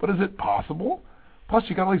not, but is it possible? Plus,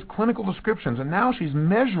 she got all these clinical descriptions, and now she's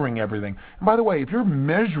measuring everything. And by the way, if you're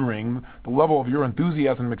measuring the level of your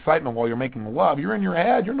enthusiasm and excitement while you're making love, you're in your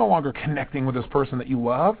head. You're no longer connecting with this person that you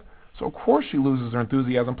love. So, of course, she loses her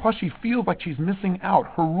enthusiasm. Plus, she feels like she's missing out.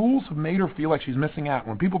 Her rules have made her feel like she's missing out.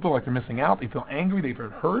 When people feel like they're missing out, they feel angry, they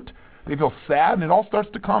feel hurt, they feel sad, and it all starts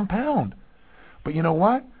to compound. But you know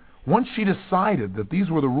what? Once she decided that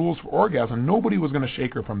these were the rules for orgasm, nobody was going to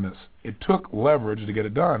shake her from this. It took leverage to get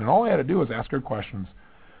it done, and all I had to do was ask her questions.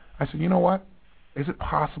 I said, you know what? Is it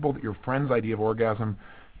possible that your friend's idea of orgasm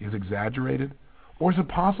is exaggerated? Or is it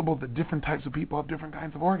possible that different types of people have different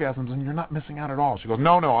kinds of orgasms and you're not missing out at all? She goes,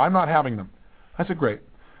 no, I'm not having them. I said, great.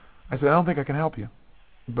 I said, I don't think I can help you,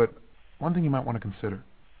 but one thing you might want to consider.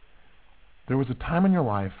 There was a time in your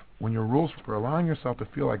life when your rules for allowing yourself to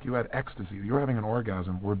feel like you had ecstasy, you were having an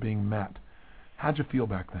orgasm, were being met. How'd you feel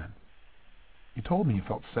back then? You told me you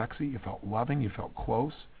felt sexy, you felt loving, you felt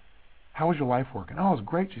close. How was your life working? Oh, it was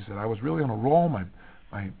great, she said. I was really on a roll.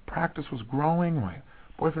 My practice was growing. My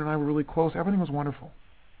boyfriend and I were really close. Everything was wonderful.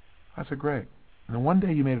 I said, great. And then one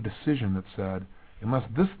day you made a decision that said, unless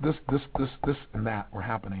this, and that were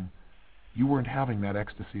happening, you weren't having that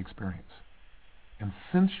ecstasy experience. And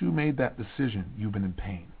since you made that decision, you've been in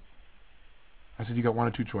pain. I said, you got one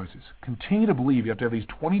of two choices. Continue to believe you have to have these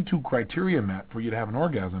 22 criteria met for you to have an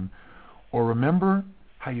orgasm, or remember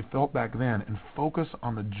how you felt back then and focus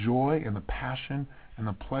on the joy and the passion and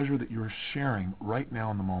the pleasure that you're sharing right now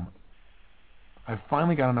in the moment. I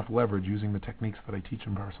finally got enough leverage using the techniques that I teach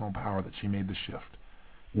in Personal Power that she made the shift.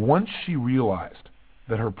 Once she realized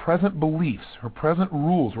that her present beliefs, her present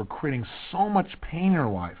rules were creating so much pain in her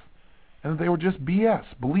life, and that they were just BS,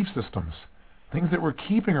 belief systems, things that were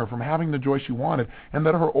keeping her from having the joy she wanted, and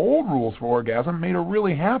that her old rules for orgasm made her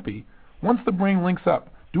really happy. Once the brain links up,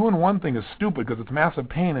 doing one thing is stupid because it's massive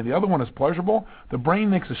pain and the other one is pleasurable, the brain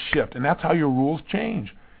makes a shift, and that's how your rules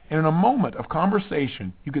change. And in a moment of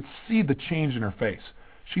conversation, you could see the change in her face.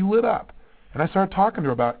 She lit up. And I started talking to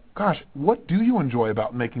her about, gosh, what do you enjoy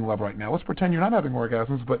about making love right now? Let's pretend you're not having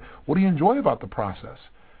orgasms, but what do you enjoy about the process?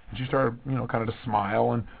 And she started, kind of to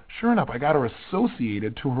smile, and sure enough, I got her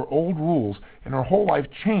associated to her old rules, and her whole life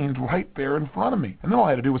changed right there in front of me. And then all I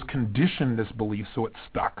had to do was condition this belief so it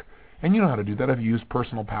stuck. And you know how to do that. I've used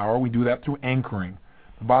Personal Power. We do that through anchoring.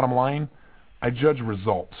 The bottom line, I judge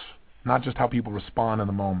results, not just how people respond in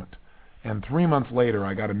the moment. And 3 months later,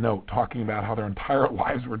 I got a note talking about how their entire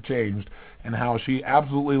lives were changed and how she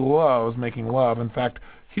absolutely loves making love. In fact,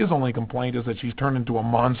 his only complaint is that she's turned into a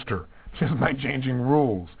monster just by changing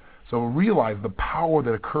rules. So realize the power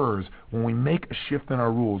that occurs when we make a shift in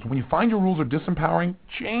our rules. When you find your rules are disempowering,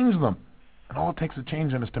 change them. And all it takes to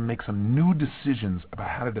change them is to make some new decisions about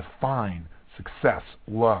how to define success,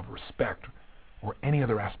 love, respect, or any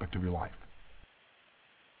other aspect of your life.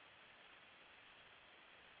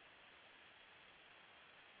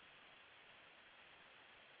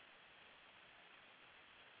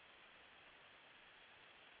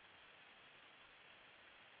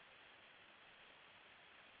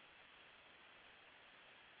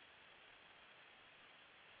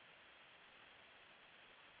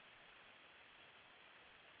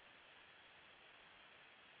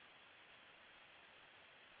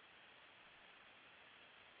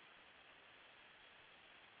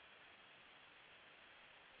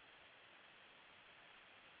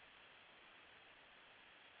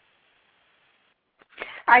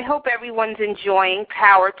 I hope everyone's enjoying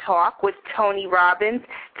Power Talk with Tony Robbins.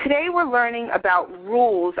 Today we're learning about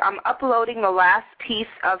rules. I'm uploading the last piece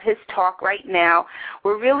of his talk right now.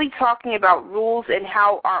 We're really talking about rules and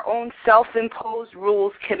how our own self-imposed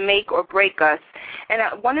rules can make or break us. And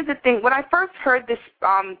one of the things, when I first heard this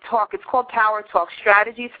talk, it's called Power Talk,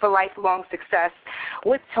 Strategies for Lifelong Success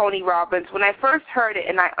with Tony Robbins. When I first heard it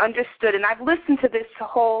and I understood, and I've listened to this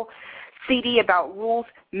whole CD about rules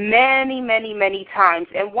many, many, many times.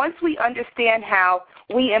 And once we understand how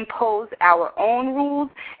we impose our own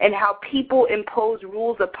rules and how people impose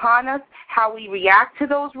rules upon us, how we react to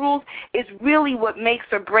those rules is really what makes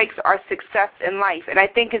or breaks our success in life. And I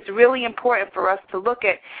think it's really important for us to look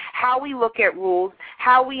at how we look at rules,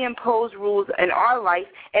 how we impose rules in our life,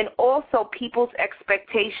 and also people's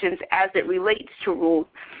expectations as it relates to rules.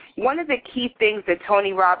 One of the key things that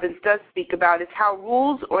Tony Robbins does speak about is how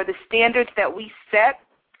rules or the standards that we set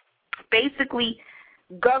basically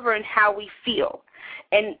govern how we feel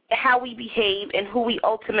and how we behave and who we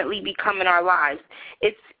ultimately become in our lives.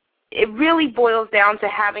 It really boils down to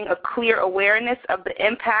having a clear awareness of the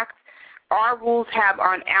impact our rules have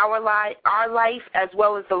on our life as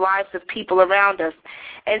well as the lives of people around us.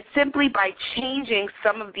 And simply by changing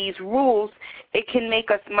some of these rules, it can make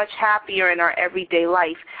us much happier in our everyday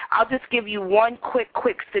life. I'll just give you one quick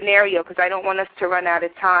scenario because I don't want us to run out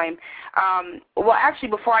of time. Well, actually,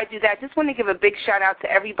 before I do that, I just want to give a big shout-out to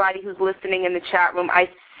everybody who's listening in the chat room.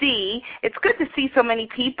 It's good to see so many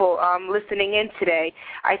people listening in today.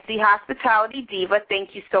 I see Hospitality Diva,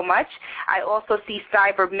 thank you so much. I also see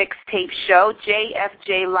Cyber Mixtape Show,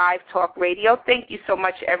 JFJ Live Talk Radio. Thank you so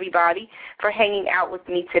much, everybody, for hanging out with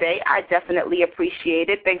me today. I definitely appreciate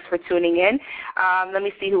it. Thanks for tuning in. Let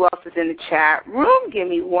me see who else is in the chat room. Give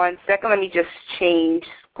me 1 second. Let me just change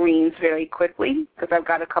screens very quickly because I've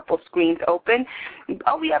got a couple screens open.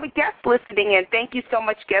 Oh, we have a guest listening in. Thank you so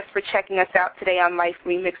much, guests, for checking us out today on Life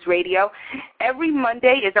Remix Radio. Every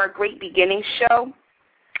Monday is our Great Beginning show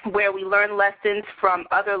where we learn lessons from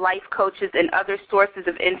other life coaches and other sources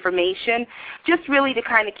of information, just really to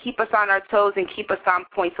kind of keep us on our toes and keep us on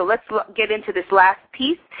point. So let's get into this last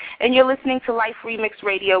piece. And you're listening to Life Remix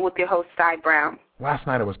Radio with your host, Cy Brown. Last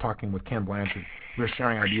night I was talking with Ken Blanchard. We were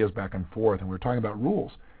sharing ideas back and forth, and we were talking about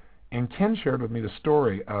rules. And Ken shared with me the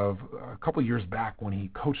story of a couple of years back when he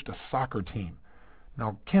coached a soccer team.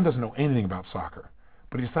 Now, Ken doesn't know anything about soccer,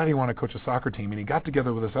 but he decided he wanted to coach a soccer team, and he got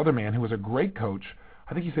together with this other man who was a great coach.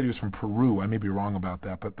 I think he said he was from Peru. I may be wrong about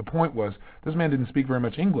that. But the point was, this man didn't speak very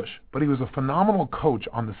much English, but he was a phenomenal coach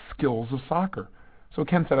on the skills of soccer. So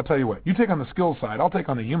Ken said, I'll tell you what, you take on the skills side, I'll take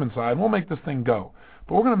on the human side, and we'll make this thing go.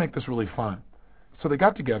 But we're going to make this really fun. So they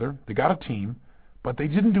got together, they got a team, but they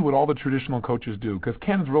didn't do what all the traditional coaches do, because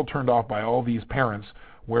Ken's real turned off by all these parents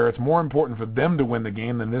where it's more important for them to win the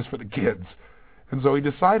game than it is for the kids. And so he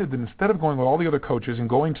decided that instead of going with all the other coaches and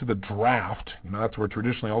going to the draft, that's where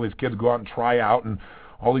traditionally all these kids go out and try out, and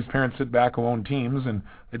all these parents sit back and own teams, and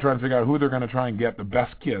they try and figure out who they're going to try and get, the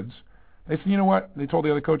best kids. They said, you know what? They told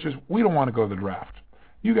the other coaches, we don't want to go to the draft.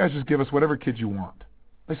 You guys just give us whatever kids you want.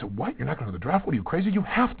 They said, what? You're not going to the draft? What are you, crazy? You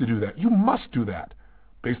have to do that. You must do that.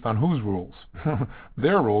 Based on whose rules?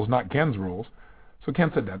 Their rules, not Ken's rules. So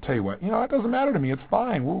Ken said, tell you what, it doesn't matter to me. It's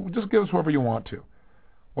fine. We'll just give us whoever you want to.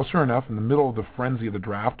 Well, sure enough, in the middle of the frenzy of the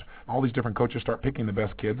draft, all these different coaches start picking the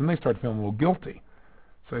best kids, and they start feeling a little guilty.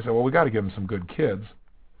 So they said, well, we got to give them some good kids.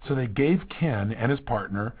 So they gave Ken and his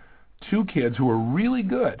partner 2 kids who were really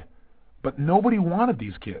good, but nobody wanted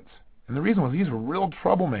these kids. And the reason was these were real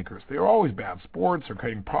troublemakers. They were always bad sports or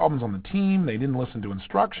creating problems on the team. They didn't listen to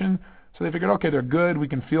instruction. So they figured, okay, they're good. We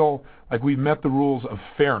can feel like we've met the rules of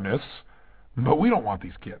fairness, but we don't want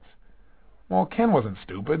these kids. Well, Ken wasn't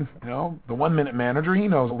stupid. The one-minute manager, he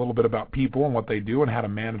knows a little bit about people and what they do and how to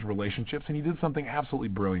manage relationships, and he did something absolutely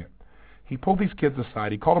brilliant. He pulled these kids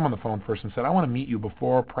aside. He called them on the phone first and said, I want to meet you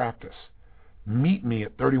before practice. Meet me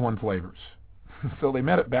at 31 Flavors. So they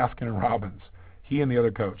met at Baskin & Robbins, he and the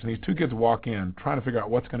other coach. And these 2 kids walk in trying to figure out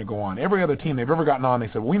what's going to go on. Every other team they've ever gotten on, they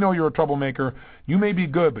said, we know you're a troublemaker. You may be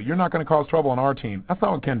good, but you're not going to cause trouble on our team. That's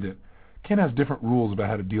not what Ken did. Ken has different rules about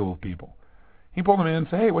how to deal with people. He pulled them in and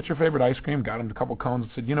said, hey, what's your favorite ice cream? Got him a couple cones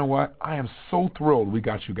and said, you know what? I am so thrilled we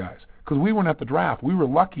got you guys. Because we weren't at the draft. We were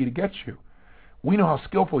lucky to get you. We know how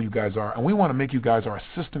skillful you guys are, and we want to make you guys our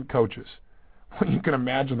assistant coaches. You can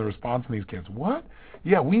imagine the response from these kids. What?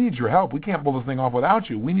 Yeah, we need your help. We can't pull this thing off without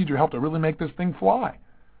you. We need your help to really make this thing fly.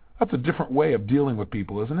 That's a different way of dealing with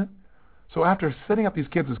people, isn't it? So after setting up these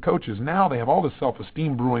kids as coaches, now they have all this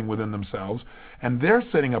self-esteem brewing within themselves, and they're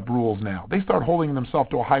setting up rules now. They start holding themselves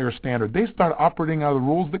to a higher standard. They start operating out of the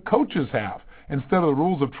rules that coaches have instead of the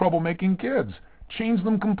rules of troublemaking kids. Change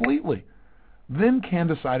them completely. Then Ken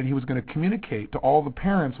decided he was going to communicate to all the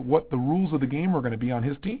parents what the rules of the game were going to be on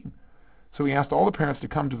his team. So he asked all the parents to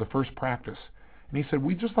come to the first practice. And he said,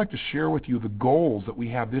 we'd just like to share with you the goals that we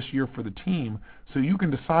have this year for the team so you can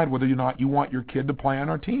decide whether or not you want your kid to play on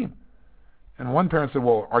our team. And one parent said,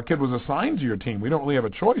 well, our kid was assigned to your team. We don't really have a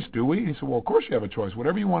choice, do we? He said, well, of course you have a choice.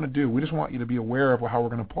 Whatever you want to do, we just want you to be aware of how we're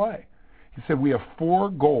going to play. He said, we have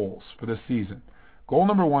 4 goals for this season. Goal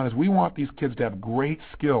number 1 is we want these kids to have great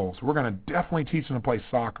skills. We're going to definitely teach them to play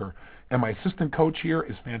soccer. And my assistant coach here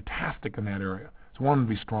is fantastic in that area. So we want them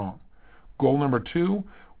to be strong. Goal number 2,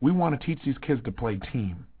 we want to teach these kids to play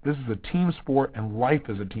team. This is a team sport, and life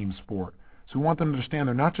is a team sport. So we want them to understand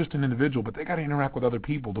they're not just an individual, but they got to interact with other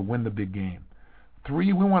people to win the big game.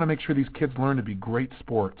 3, we want to make sure these kids learn to be great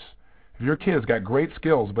sports. If your kid's got great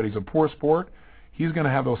skills, but he's a poor sport, he's going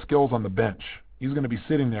to have those skills on the bench. He's going to be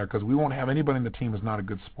sitting there because we won't have anybody in the team who's not a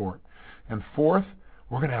good sport. And 4th,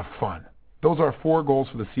 we're going to have fun. Those are our 4 goals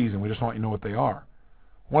for the season. We just want you to know what they are.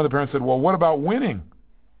 One of the parents said, well, what about winning?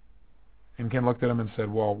 And Ken looked at him and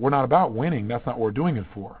said, well, we're not about winning. That's not what we're doing it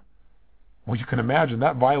for. Well, you can imagine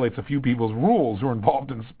that violates a few people's rules who are involved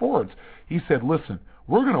in sports. He said, listen,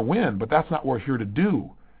 we're going to win, but that's not what we're here to do.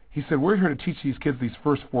 He said, we're here to teach these kids these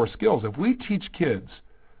first 4 skills. If we teach kids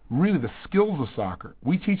really the skills of soccer,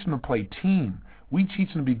 we teach them to play team, we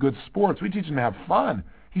teach them to be good sports, we teach them to have fun.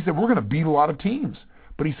 He said, we're going to beat a lot of teams.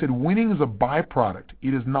 But he said, winning is a byproduct.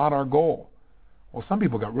 It is not our goal. Well, some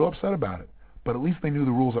people got real upset about it, but at least they knew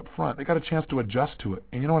the rules up front. They got a chance to adjust to it.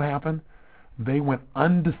 And you know what happened? They went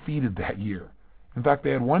undefeated that year. In fact,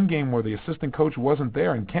 they had one game where the assistant coach wasn't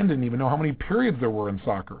there, and Ken didn't even know how many periods there were in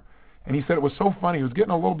soccer. And he said it was so funny. He was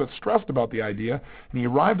getting a little bit stressed about the idea, and he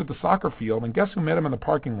arrived at the soccer field, and guess who met him in the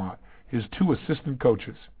parking lot? His 2 assistant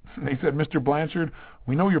coaches. And they said, Mr. Blanchard,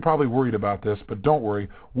 we know you're probably worried about this, but don't worry.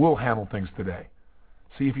 We'll handle things today.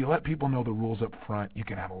 See, if you let people know the rules up front, you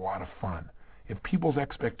can have a lot of fun. If people's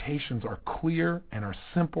expectations are clear and are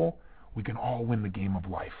simple, we can all win the game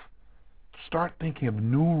of life. Start thinking of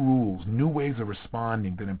new rules, new ways of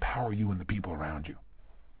responding that empower you and the people around you.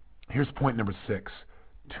 Here's point number 6.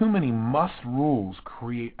 Too many must rules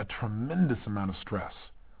create a tremendous amount of stress,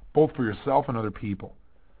 both for yourself and other people.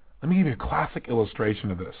 Let me give you a classic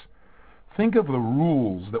illustration of this. Think of the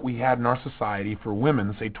rules that we had in our society for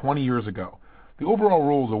women, say 20 years ago. The overall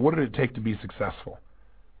rules of what did it take to be successful?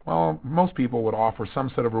 Well, most people would offer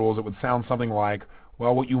some set of rules that would sound something like,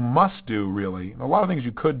 Well, what you must do, really, a lot of things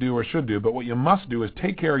you could do or should do, but what you must do is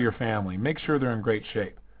take care of your family, make sure they're in great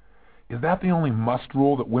shape. Is that the only must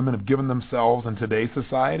rule that women have given themselves in today's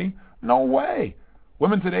society? No way.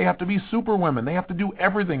 Women today have to be super women. They have to do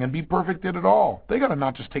everything and be perfect at it all. They got to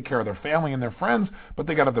not just take care of their family and their friends, but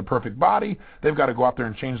they got to have the perfect body. They've got to go out there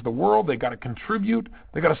and change the world. They got to contribute.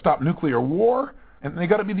 They got to stop nuclear war, and they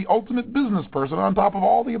got to be the ultimate business person on top of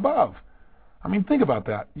all the above. I mean, think about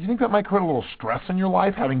that. You think that might create a little stress in your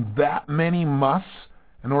life, having that many musts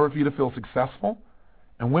in order for you to feel successful?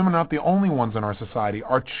 And women are not the only ones in our society.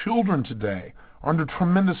 Our children today are under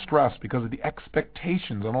tremendous stress because of the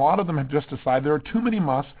expectations, and a lot of them have just decided there are too many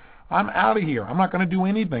musts. I'm out of here. I'm not going to do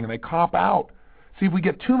anything, and they cop out. See, if we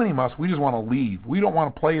get too many musts, we just want to leave. We don't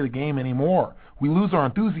want to play the game anymore. We lose our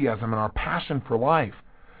enthusiasm and our passion for life.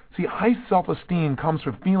 See, high self-esteem comes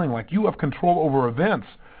from feeling like you have control over events,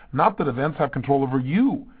 not that events have control over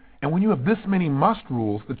you. And when you have this many must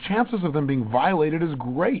rules, the chances of them being violated is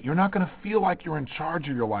great. You're not going to feel like you're in charge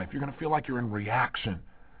of your life. You're going to feel like you're in reaction.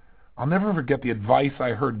 I'll never forget the advice I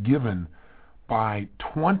heard given by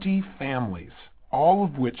 20 families, all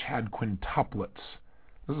of which had quintuplets.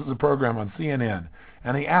 This is a program on CNN.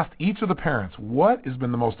 And they asked each of the parents, what has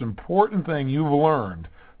been the most important thing you've learned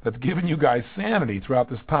that's given you guys sanity throughout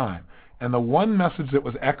this time? And the one message that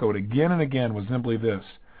was echoed again and again was simply this: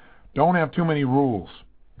 don't have too many rules.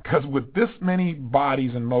 Because with this many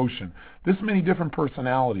bodies in motion, this many different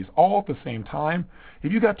personalities, all at the same time,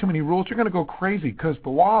 if you got too many rules, you're going to go crazy, because the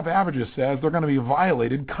law of averages says they're going to be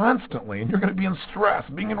violated constantly, and you're going to be in stress,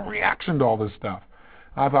 being in reaction to all this stuff.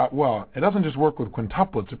 I thought, well, it doesn't just work with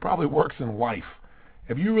quintuplets, it probably works in life.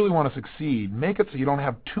 If you really want to succeed, make it so you don't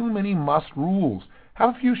have too many must rules.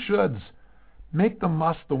 Have a few shoulds. Make the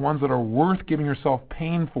musts the ones that are worth giving yourself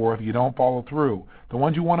pain for if you don't follow through, the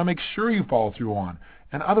ones you want to make sure you follow through on.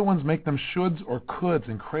 And other ones, make them shoulds or coulds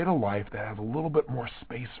and create a life that has a little bit more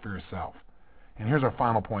space for yourself. And here's our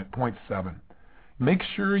final point, point 7. Make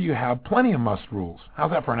sure you have plenty of must rules.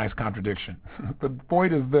 How's that for a nice contradiction? The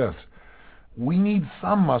point is this: we need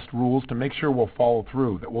some must rules to make sure we'll follow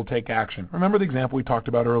through, that we'll take action. Remember the example we talked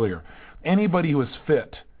about earlier. Anybody who is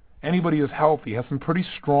fit, anybody who is healthy has some pretty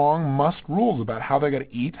strong must rules about how they got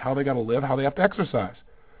to eat, how they got to live, how they have to exercise.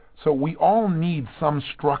 So we all need some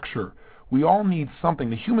structure. We all need something.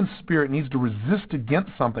 The human spirit needs to resist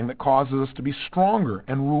against something that causes us to be stronger,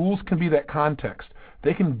 and rules can be that context.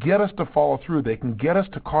 They can get us to follow through. They can get us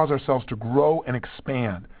to cause ourselves to grow and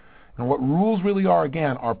expand. And what rules really are,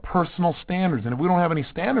 again, are personal standards. And if we don't have any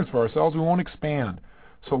standards for ourselves, we won't expand.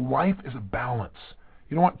 So life is a balance.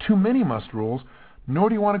 You don't want too many must rules, nor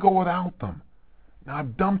do you want to go without them. Now,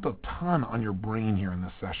 I've dumped a ton on your brain here in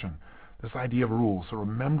this session, this idea of rules, so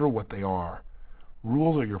remember what they are.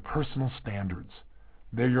 Rules are your personal standards.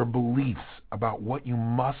 They're your beliefs about what you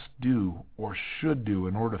must do or should do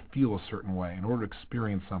in order to feel a certain way, in order to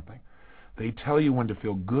experience something. They tell you when to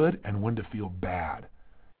feel good and when to feel bad.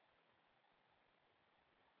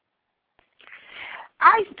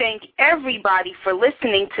 I thank everybody for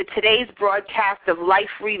listening to today's broadcast of Life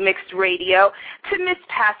Remixed Radio. To Miss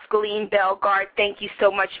Pascaline Bellegarde, thank you so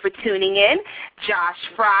much for tuning in. Josh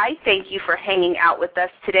Fry, thank you for hanging out with us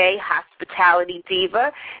today. Hospitality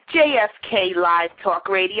Diva, JFK Live Talk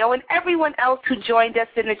Radio, and everyone else who joined us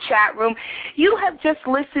in the chat room. You have just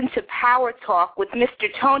listened to Power Talk with Mr.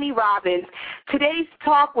 Tony Robbins. Today's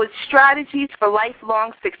talk was strategies for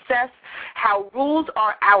lifelong success, how rules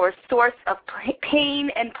are our source of pain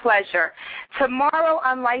and pleasure. Tomorrow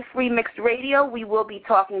on Life Remixed Radio, we will be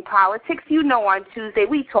talking politics. You know, on Tuesday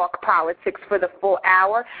we talk politics for the full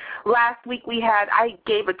hour. Last week I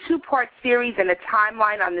gave a 2-part series and a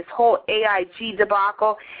timeline on this whole AIG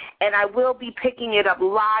debacle, and I will be picking it up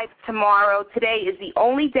live tomorrow. Today is the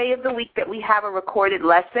only day of the week that we have a recorded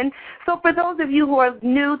lesson. So for those of you who are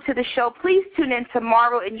new to the show, please tune in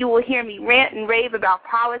tomorrow and you will hear me rant and rave about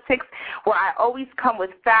politics, where I always come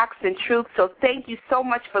with facts and truth. So thank you so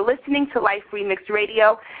much for listening to Life Remixed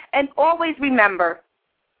Radio. And always remember,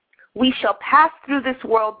 we shall pass through this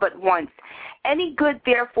world but once. Any good,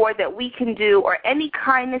 therefore, that we can do, or any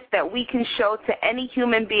kindness that we can show to any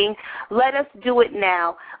human being, let us do it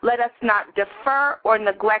now. Let us not defer or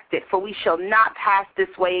neglect it, for we shall not pass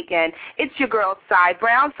this way again. It's your girl, Cy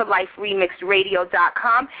Brown, for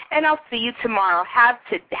LifeRemixedRadio.com, and I'll see you tomorrow. Have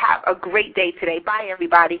a great day today. Bye,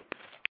 everybody.